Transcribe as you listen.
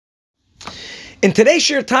In today's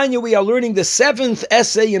Shir Tanya, we are learning the 7th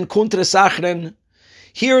essay in Kuntres Achren.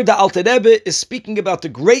 Here, the Alter Rebbe is speaking about the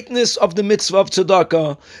greatness of the mitzvah of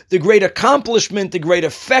tzedakah, the great accomplishment, the great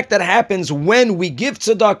effect that happens when we give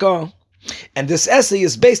tzedakah. And this essay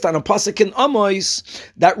is based on a pasuk in Amos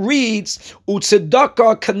that reads,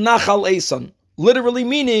 "Utzedakah kanachal esan," literally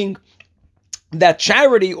meaning that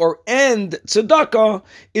charity and tzedakah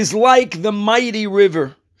is like the mighty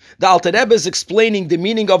river. The Alter Rebbe is explaining the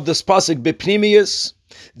meaning of this pasuk b'pnimius.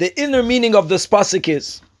 The inner meaning of this pasuk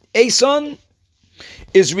is esan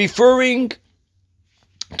is referring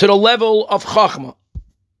to the level of Chachma.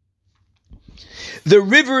 The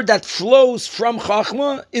river that flows from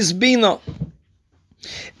Chachma is Bina.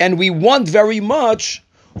 And we want very much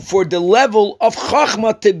for the level of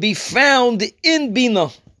Chachma to be found in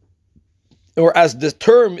Bina. Or as the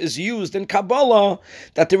term is used in Kabbalah,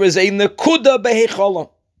 that there is a nekuda behechala.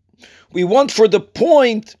 We want for the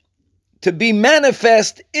point to be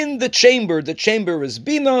manifest in the chamber. The chamber is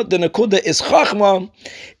Bina, the nekuda is Chachma,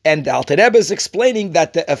 and the Alter Rebbe is explaining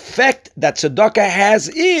that the effect that tzedakah has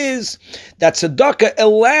is that tzedakah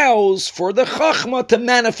allows for the Chachma to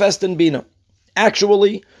manifest in Bina.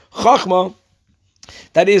 Actually, Chachma,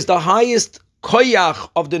 that is the highest koyach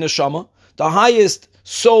of the neshama, the highest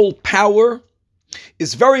soul power,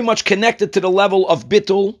 is very much connected to the level of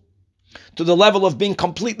bittul, to the level of being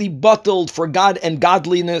completely bottled for God and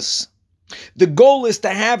godliness. The goal is to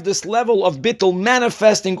have this level of bittul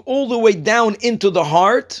manifesting all the way down into the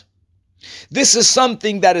heart. This is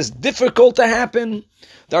something that is difficult to happen.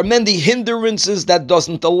 There are many hindrances that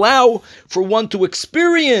doesn't allow for one to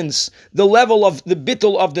experience the level of the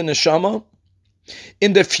bittul of the neshama.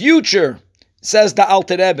 In the future, says the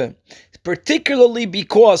Alter Rebbe, particularly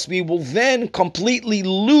because we will then completely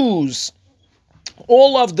lose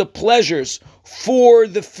all of the pleasures for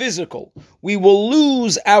the physical. We will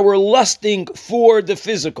lose our lusting for the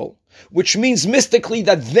physical, which means mystically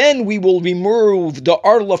that then we will remove the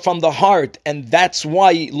arla from the heart, and that's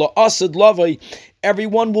why la'asad lavai,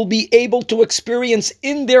 everyone will be able to experience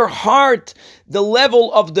in their heart the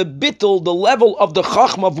level of the bittul, the level of the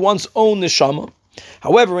chachma of one's own neshama.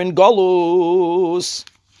 However, in Galus,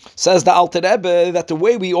 says the Alter Rebbe, that the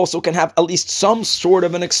way we also can have at least some sort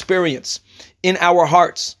of an experience in our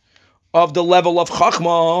hearts of the level of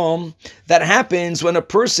Chachma that happens when a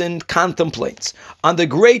person contemplates on the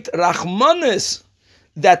great Rachmanis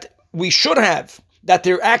that we should have, that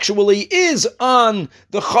there actually is on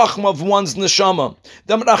the Chachma of one's neshama.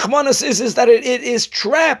 The Rachmanis is that it is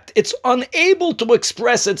trapped, it's unable to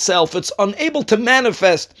express itself, it's unable to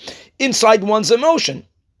manifest inside one's emotion.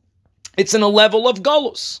 It's in a level of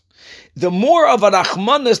galus. The more of a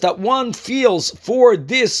rachmanis that one feels for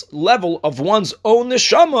this level of one's own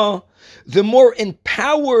neshama, the more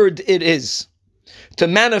empowered it is to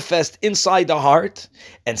manifest inside the heart.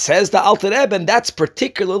 And says the Alter Rebbe, and that's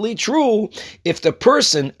particularly true if the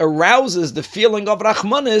person arouses the feeling of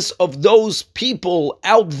rachmanis of those people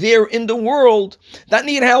out there in the world that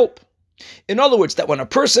need help. In other words, that when a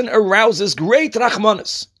person arouses great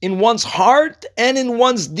rachmanis in one's heart and in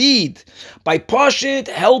one's deed, by pashit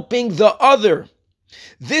helping the other,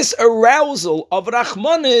 this arousal of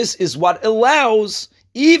rachmanis is what allows,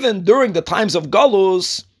 even during the times of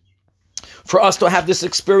galus, for us to have this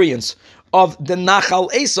experience of the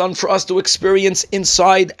nachal esan, for us to experience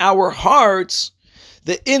inside our hearts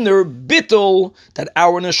the inner bittul that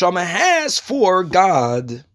our neshama has for God.